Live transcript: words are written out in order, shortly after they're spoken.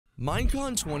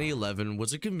Minecon 2011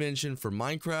 was a convention for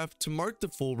Minecraft to mark the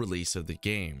full release of the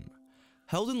game.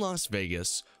 Held in Las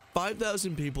Vegas,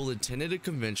 5,000 people attended a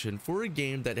convention for a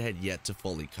game that had yet to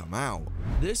fully come out.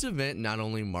 This event not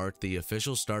only marked the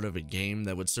official start of a game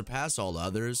that would surpass all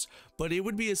others, but it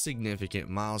would be a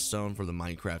significant milestone for the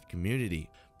Minecraft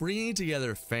community, bringing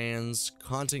together fans,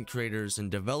 content creators, and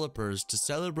developers to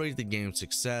celebrate the game's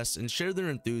success and share their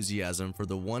enthusiasm for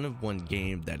the one-of-one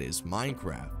game that is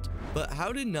Minecraft. But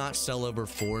how did Notch sell over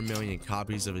 4 million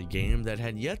copies of a game that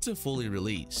had yet to fully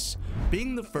release,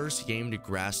 being the first game to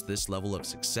grasp this level of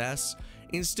success,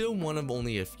 and still one of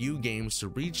only a few games to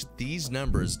reach these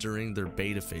numbers during their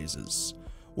beta phases?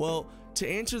 Well, to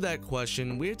answer that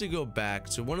question, we have to go back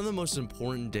to one of the most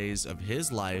important days of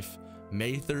his life,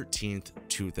 May 13th,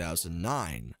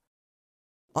 2009.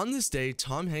 On this day,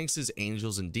 Tom Hanks'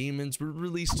 Angels and Demons were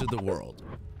released to the world.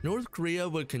 North Korea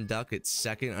would conduct its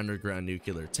second underground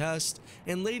nuclear test,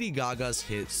 and Lady Gaga's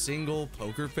hit single,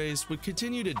 Poker Face, would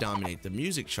continue to dominate the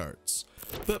music charts.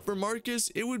 But for Marcus,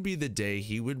 it would be the day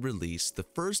he would release the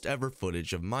first ever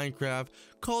footage of Minecraft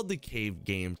called the Cave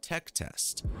Game Tech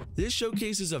Test. This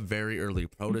showcases a very early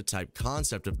prototype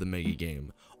concept of the mega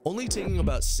game, only taking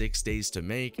about 6 days to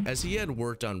make, as he had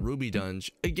worked on Ruby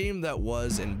Dunge, a game that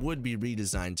was and would be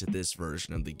redesigned to this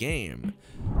version of the game.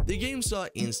 The game saw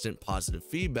instant positive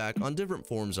feedback on different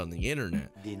forums on the internet,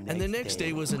 and the next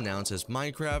day was announced as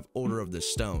Minecraft Order of the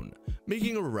Stone,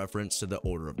 making a reference to the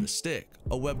Order of the Stick,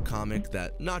 a webcomic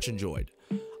that Notch enjoyed.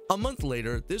 A month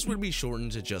later, this would be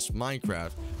shortened to just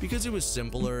Minecraft because it was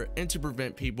simpler and to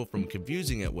prevent people from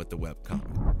confusing it with the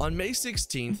webcomic. On May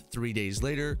 16th, 3 days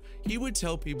later, he would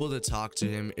tell people to talk to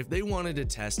him if they wanted to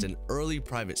test an early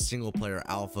private single-player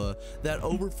alpha that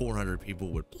over 400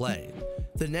 people would play.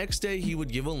 The next day, he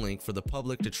would give a link for the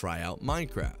public to try out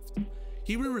Minecraft.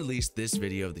 He would release this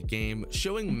video of the game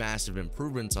showing massive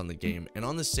improvements on the game, and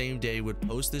on the same day would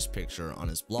post this picture on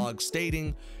his blog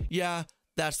stating, "Yeah,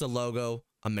 that's the logo.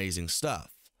 Amazing stuff."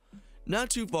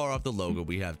 Not too far off the logo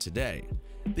we have today.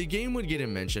 The game would get a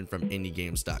mention from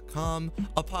indiegames.com,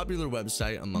 a popular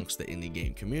website amongst the indie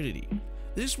game community.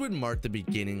 This would mark the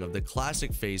beginning of the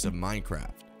classic phase of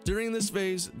Minecraft. During this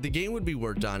phase, the game would be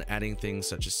worked on adding things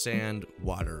such as sand,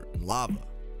 water, and lava.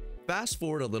 Fast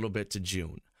forward a little bit to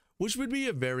June, which would be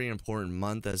a very important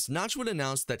month as Notch would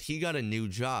announce that he got a new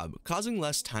job, causing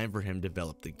less time for him to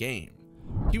develop the game.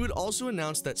 He would also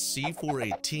announce that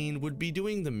C418 would be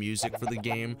doing the music for the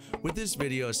game, with this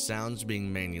video's sounds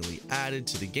being manually added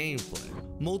to the gameplay.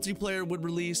 Multiplayer would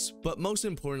release, but most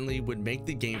importantly would make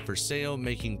the game for sale,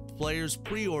 making players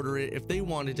pre-order it if they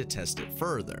wanted to test it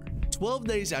further. 12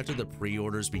 days after the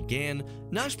pre-orders began,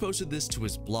 Notch posted this to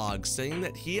his blog saying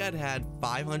that he had had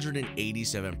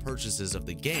 587 purchases of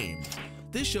the game.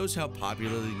 This shows how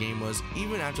popular the game was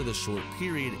even after the short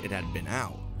period it had been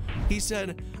out. He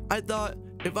said, "I thought,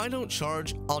 if I don't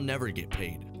charge, I'll never get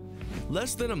paid."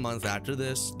 Less than a month after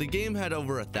this, the game had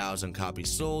over 1,000 copies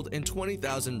sold and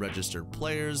 20,000 registered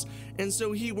players, and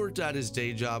so he worked at his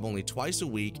day job only twice a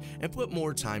week and put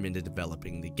more time into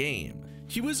developing the game.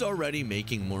 He was already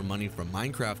making more money from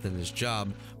Minecraft than his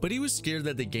job, but he was scared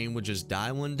that the game would just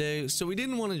die one day, so he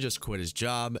didn't want to just quit his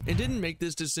job and didn't make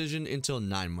this decision until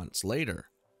 9 months later.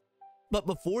 But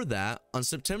before that, on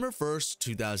September 1st,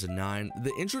 2009,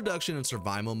 the introduction of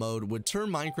survival mode would turn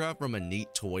Minecraft from a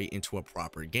neat toy into a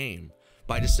proper game.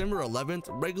 By December 11th,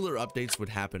 regular updates would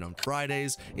happen on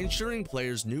Fridays, ensuring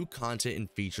players new content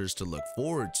and features to look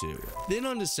forward to. Then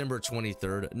on December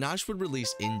 23rd, Notch would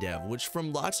release InDev, which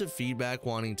from lots of feedback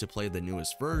wanting to play the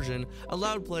newest version,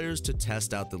 allowed players to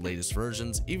test out the latest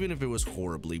versions even if it was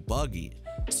horribly buggy.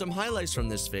 Some highlights from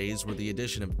this phase were the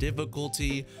addition of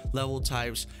difficulty, level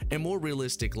types, and more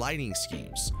realistic lighting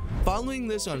schemes. Following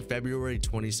this, on February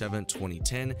 27,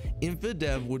 2010,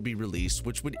 InfiniDev would be released,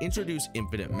 which would introduce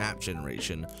infinite map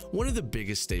generation, one of the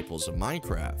biggest staples of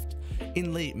Minecraft.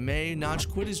 In late May, Notch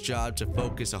quit his job to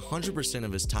focus 100%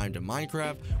 of his time to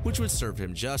Minecraft, which would serve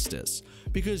him justice,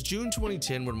 because June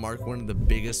 2010 would mark one of the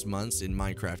biggest months in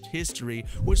Minecraft history,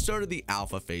 which started the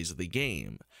alpha phase of the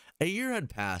game. A year had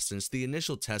passed since the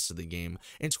initial test of the game,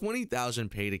 and 20,000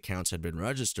 paid accounts had been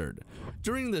registered.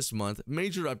 During this month,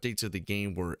 major updates of the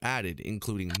game were added,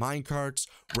 including minecarts,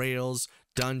 rails,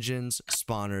 dungeons,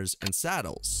 spawners, and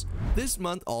saddles. This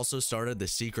month also started the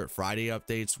Secret Friday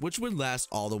updates, which would last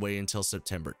all the way until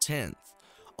September 10th.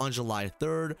 On July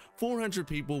 3rd, 400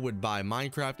 people would buy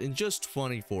Minecraft in just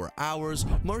 24 hours,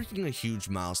 marking a huge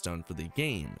milestone for the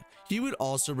game. He would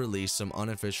also release some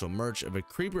unofficial merch of a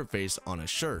creeper face on a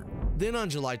shirt. Then on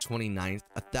July 29th,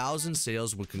 1,000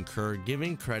 sales would concur,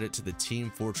 giving credit to the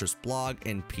Team Fortress blog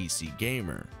and PC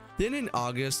Gamer. Then in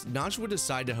August, Notch would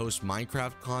decide to host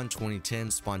Minecraft Con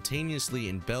 2010 spontaneously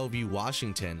in Bellevue,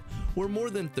 Washington, where more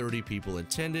than 30 people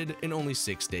attended in only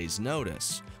 6 days'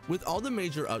 notice. With all the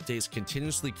major updates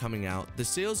continuously coming out, the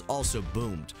sales also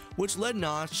boomed, which led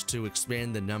Notch to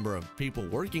expand the number of people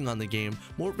working on the game,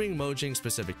 morphing Mojang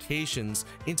specifications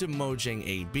into Mojang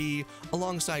AB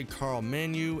alongside Carl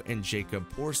Manu and Jacob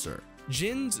Porser.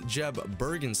 Jens Jeb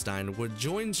Bergenstein would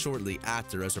join shortly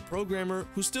after as a programmer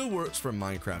who still works for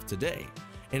Minecraft today.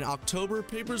 In October,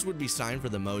 papers would be signed for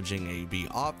the Mojang AB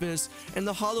office, and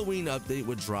the Halloween update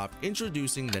would drop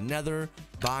introducing the Nether,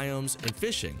 biomes, and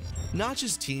fishing.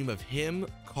 Notch's team of him,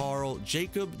 Carl,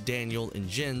 Jacob, Daniel, and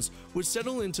Jens would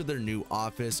settle into their new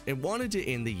office and wanted to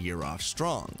end the year off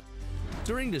strong.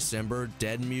 During December,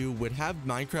 Deadmew would have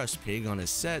Minecraft's pig on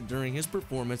his set during his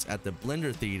performance at the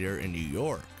Blender Theater in New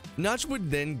York. Notch would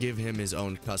then give him his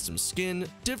own custom skin,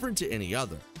 different to any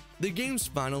other. The game's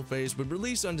final phase would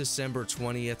release on December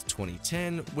 20th,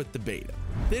 2010 with the beta.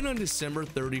 Then on December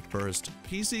 31st,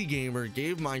 PC Gamer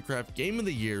gave Minecraft Game of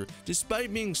the Year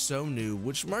despite being so new,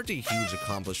 which marked a huge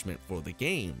accomplishment for the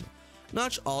game.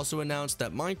 Notch also announced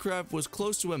that Minecraft was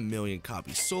close to 1 million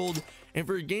copies sold, and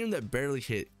for a game that barely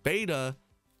hit beta,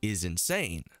 is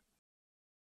insane.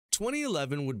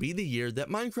 2011 would be the year that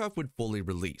Minecraft would fully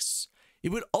release. It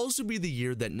would also be the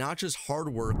year that Notch's hard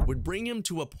work would bring him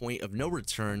to a point of no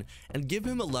return and give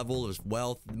him a level of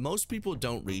wealth most people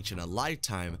don't reach in a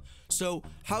lifetime. So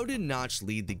how did Notch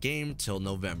lead the game till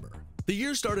November? The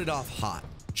year started off hot.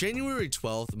 January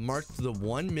 12th marked the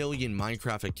 1 million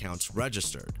Minecraft accounts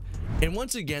registered. And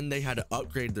once again, they had to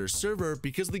upgrade their server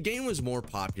because the game was more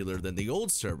popular than the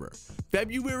old server.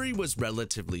 February was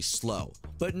relatively slow,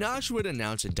 but Notch would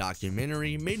announce a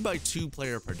documentary made by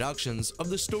 2-Player Productions of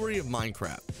the story of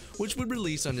Minecraft, which would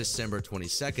release on December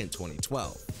 22nd,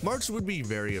 2012. March would be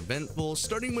very eventful,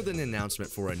 starting with an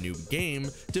announcement for a new game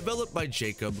developed by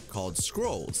Jacob called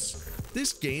Scrolls.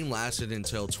 This game lasted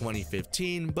until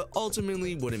 2015, but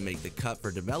ultimately wouldn't make the cut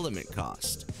for development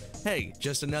cost. Hey,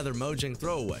 just another Mojang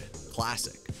throwaway.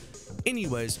 Classic.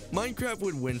 Anyways, Minecraft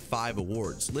would win 5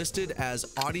 awards, listed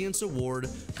as Audience Award,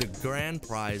 the Grand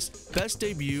Prize, Best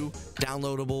Debut,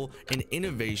 Downloadable, and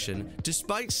Innovation,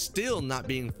 despite still not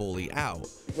being fully out.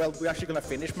 Well, we're actually going to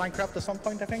finish Minecraft at some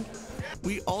point, I think.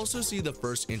 We also see the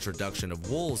first introduction of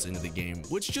wolves into the game,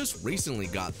 which just recently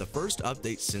got the first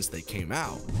update since they came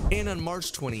out. And on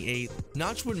March 28th,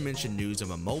 Notch would mention news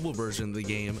of a mobile version of the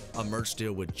game, a merch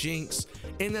deal with Jinx,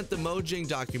 and that the Mojang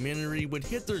documentary would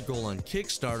hit their goal on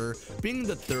Kickstarter, being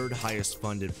the 3rd highest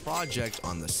funded project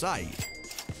on the site.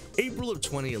 April of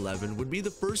 2011 would be the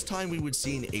first time we would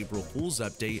see an April Fool's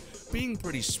update, being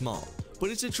pretty small, but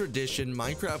it's a tradition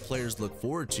Minecraft players look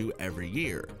forward to every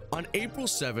year. On April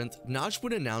 7th, Notch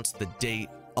would announce the date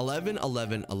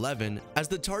 11/11/11 as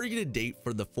the targeted date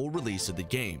for the full release of the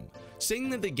game, saying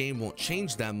that the game won't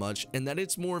change that much and that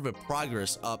it's more of a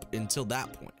progress up until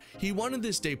that point. He wanted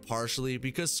this day partially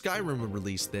because Skyrim would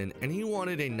release then, and he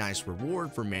wanted a nice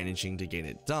reward for managing to get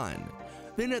it done.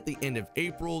 Then at the end of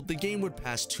April, the game would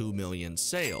pass 2 million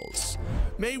sales.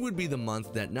 May would be the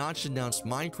month that Notch announced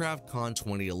Minecraft Con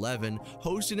 2011,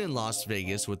 hosted in Las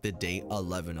Vegas with the date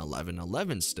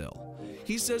 11/11/11 still.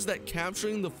 He says that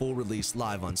capturing the full release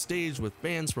live on stage with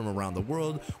fans from around the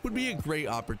world would be a great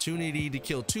opportunity to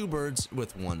kill 2 birds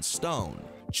with 1 stone.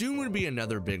 June would be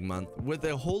another big month with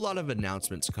a whole lot of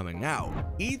announcements coming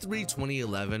out. E3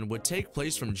 2011 would take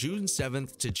place from June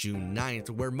 7th to June 9th,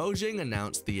 where Mojang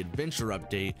announced the Adventure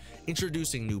update,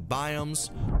 introducing new biomes,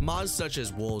 mods such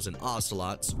as wolves and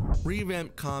ocelots,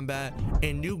 revamped combat,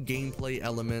 and new gameplay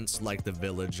elements like the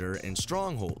villager and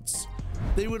strongholds.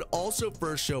 They would also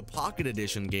first show Pocket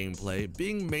Edition gameplay,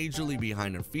 being majorly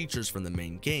behind on features from the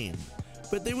main game.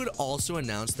 But they would also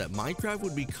announce that Minecraft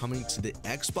would be coming to the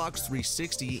Xbox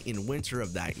 360 in winter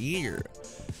of that year.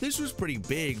 This was pretty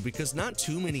big because not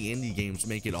too many indie games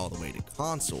make it all the way to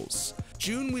consoles.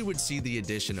 June we would see the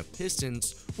addition of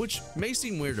pistons, which may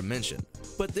seem weird to mention,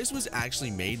 but this was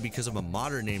actually made because of a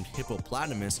modder named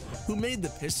Hippopotamus who made the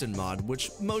piston mod, which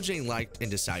Mojang liked and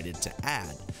decided to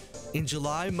add. In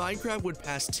July, Minecraft would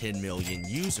pass 10 million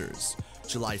users.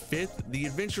 July 5th, the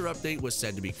Adventure update was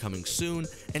said to be coming soon,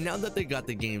 and now that they got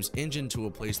the game's engine to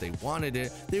a place they wanted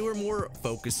it, they were more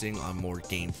focusing on more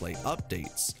gameplay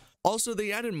updates. Also,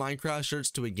 they added Minecraft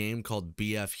shirts to a game called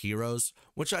BF Heroes,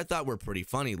 which I thought were pretty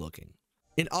funny looking.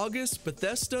 In August,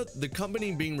 Bethesda, the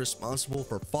company being responsible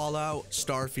for Fallout,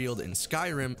 Starfield, and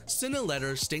Skyrim, sent a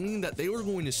letter stating that they were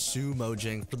going to sue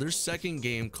Mojang for their second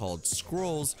game called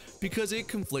Scrolls because it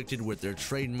conflicted with their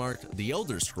trademark, The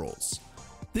Elder Scrolls.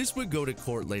 This would go to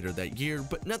court later that year,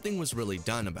 but nothing was really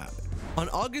done about it. On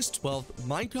August 12th,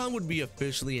 Minecon would be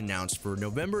officially announced for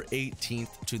November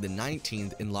 18th to the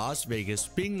 19th in Las Vegas,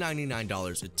 being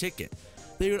 $99 a ticket.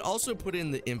 They would also put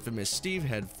in the infamous Steve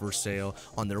head for sale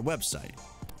on their website.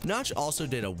 Notch also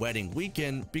did a wedding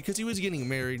weekend because he was getting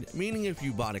married, meaning if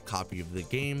you bought a copy of the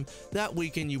game, that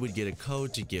weekend you would get a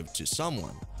code to give to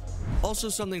someone. Also,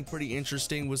 something pretty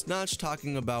interesting was Notch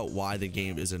talking about why the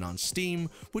game isn't on Steam,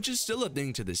 which is still a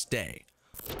thing to this day.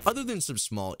 Other than some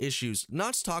small issues,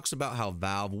 Notch talks about how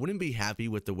Valve wouldn't be happy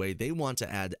with the way they want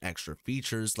to add extra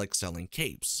features like selling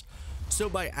capes. So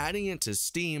by adding it to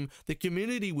Steam, the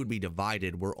community would be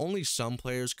divided where only some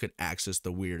players could access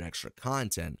the weird extra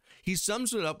content. He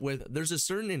sums it up with, there's a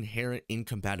certain inherent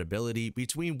incompatibility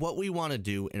between what we want to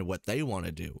do and what they want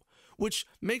to do, which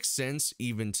makes sense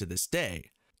even to this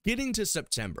day. Getting to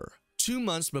September, 2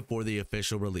 months before the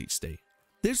official release date.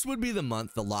 This would be the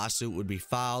month the lawsuit would be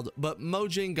filed, but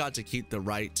Mojang got to keep the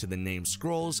right to the name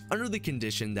Scrolls under the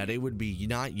condition that it would be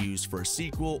not used for a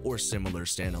sequel or similar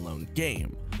standalone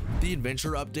game. The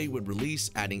adventure update would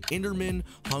release, adding Endermen,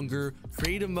 Hunger,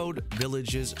 Creative Mode,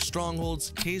 Villages,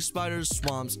 Strongholds, Cave Spiders,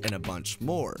 Swamps, and a bunch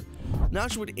more.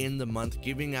 Notch would end the month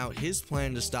giving out his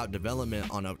plan to stop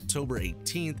development on October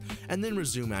 18th and then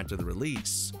resume after the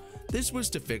release. This was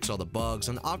to fix all the bugs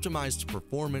and optimize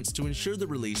performance to ensure the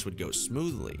release would go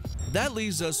smoothly. That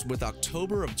leaves us with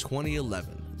October of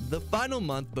 2011, the final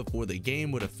month before the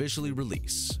game would officially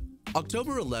release.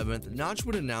 October 11th, Notch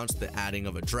would announce the adding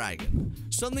of a dragon,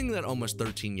 something that almost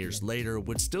 13 years later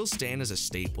would still stand as a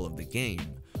staple of the game.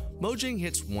 Mojang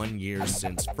hits 1 year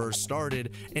since first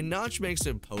started, and Notch makes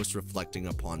a post reflecting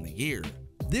upon the year.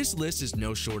 This list is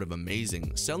no short of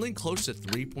amazing, selling close to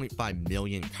 3.5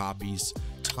 million copies,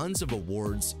 tons of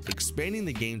awards, expanding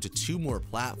the game to 2 more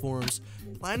platforms,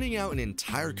 planning out an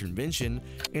entire convention,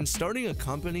 and starting a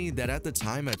company that at the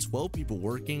time had 12 people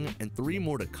working and 3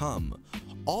 more to come,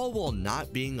 all while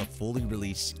not being a fully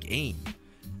released game.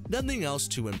 Nothing else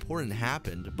too important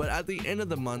happened, but at the end of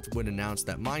the month would announce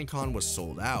that Minecon was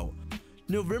sold out.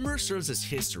 November serves as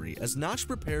history as Notch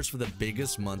prepares for the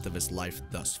biggest month of his life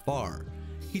thus far.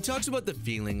 He talks about the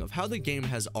feeling of how the game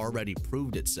has already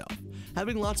proved itself,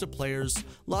 having lots of players,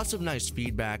 lots of nice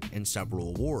feedback, and several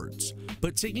awards.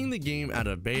 But taking the game out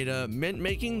of beta meant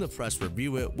making the press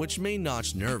review it, which made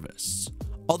Notch nervous.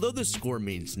 Although the score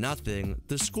means nothing,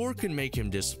 the score can make him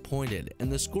disappointed,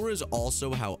 and the score is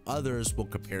also how others will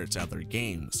compare it to other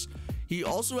games. He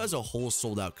also has a whole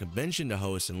sold out convention to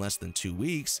host in less than 2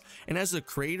 weeks, and as the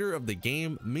creator of the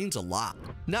game means a lot.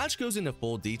 Notch goes into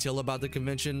full detail about the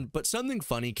convention, but something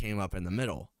funny came up in the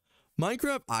middle.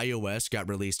 Minecraft iOS got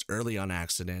released early on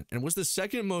accident and was the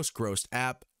second most grossed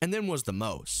app, and then was the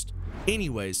most.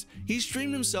 Anyways, he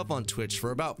streamed himself on Twitch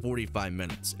for about 45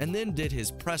 minutes and then did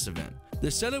his press event. The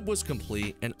setup was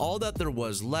complete, and all that there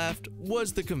was left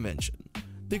was the convention.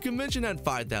 The convention had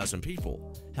 5,000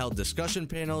 people, held discussion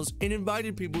panels, and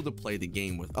invited people to play the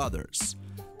game with others.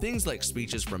 Things like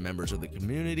speeches from members of the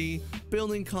community,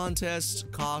 building contests,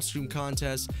 costume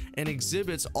contests, and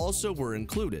exhibits also were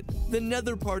included. The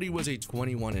Nether Party was a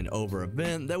 21 and over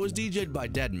event that was DJ'd by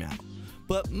deadmau5.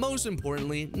 But most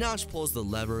importantly, Notch pulls the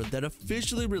lever that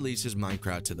officially releases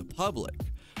Minecraft to the public.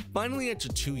 Finally, after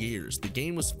 2 years, the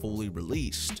game was fully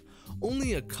released.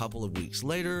 Only a couple of weeks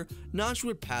later, Notch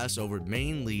would pass over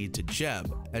main lead to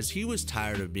Jeb, as he was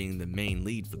tired of being the main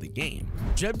lead for the game.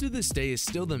 Jeb to this day is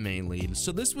still the main lead,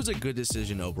 so this was a good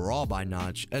decision overall by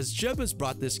Notch, as Jeb has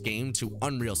brought this game to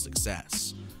unreal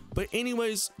success. But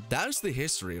anyways, that's the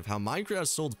history of how Minecraft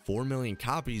sold 4 million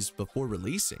copies before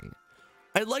releasing.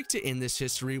 I'd like to end this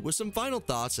history with some final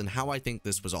thoughts on how I think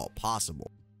this was all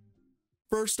possible.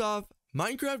 First off,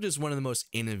 Minecraft is one of the most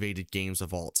innovative games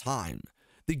of all time.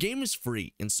 The game is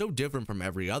free and so different from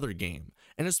every other game,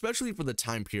 and especially for the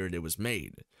time period it was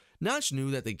made. Notch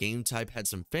knew that the game type had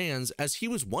some fans, as he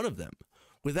was one of them.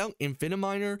 Without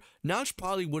Infiniminer, Notch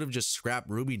probably would have just scrapped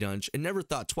Ruby Dunch and never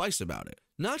thought twice about it.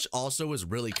 Notch also was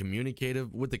really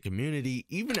communicative with the community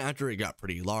even after it got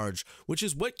pretty large, which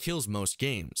is what kills most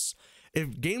games.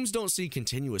 If games don't see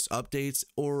continuous updates,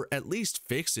 or at least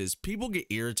fixes, people get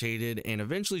irritated and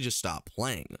eventually just stop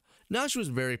playing. Notch was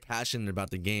very passionate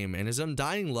about the game, and his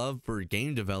undying love for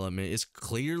game development is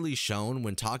clearly shown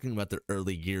when talking about the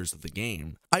early years of the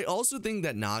game. I also think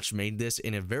that Notch made this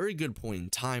in a very good point in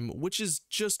time, which is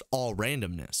just all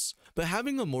randomness. But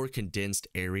having a more condensed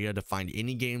area to find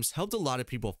indie games helped a lot of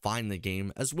people find the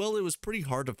game, as well it was pretty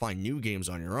hard to find new games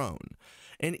on your own.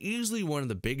 And easily one of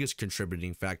the biggest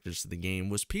contributing factors to the game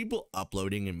was people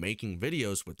uploading and making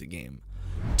videos with the game.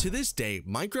 To this day,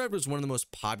 Minecraft is one of the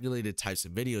most populated types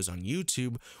of videos on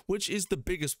YouTube, which is the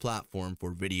biggest platform for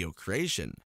video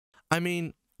creation. I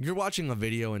mean, you're watching a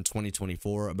video in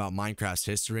 2024 about Minecraft's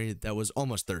history that was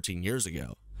almost 13 years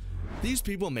ago. These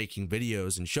people making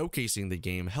videos and showcasing the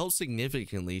game help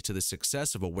significantly to the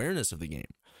success of awareness of the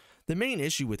game. The main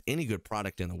issue with any good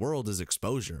product in the world is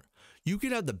exposure. You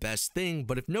could have the best thing,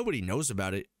 but if nobody knows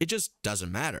about it, it just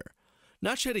doesn't matter.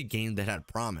 Notch had a game that had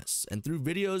promise, and through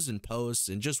videos and posts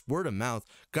and just word of mouth,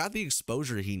 got the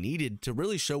exposure he needed to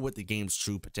really show what the game's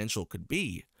true potential could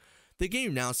be. The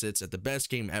game now sits at the best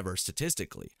game ever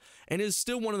statistically, and is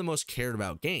still one of the most cared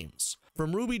about games.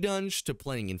 From Ruby Dunge to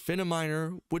playing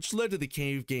Infiniminer, which led to the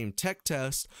Cave Game Tech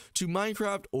Test, to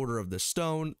Minecraft Order of the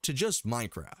Stone, to just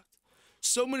Minecraft.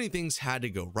 So many things had to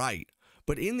go right,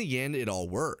 but in the end it all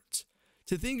worked.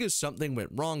 To think if something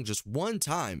went wrong just one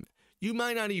time, you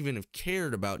might not even have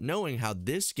cared about knowing how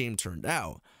this game turned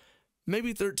out.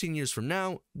 Maybe 13 years from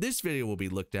now, this video will be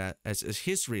looked at as a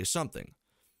history of something.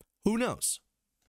 Who knows?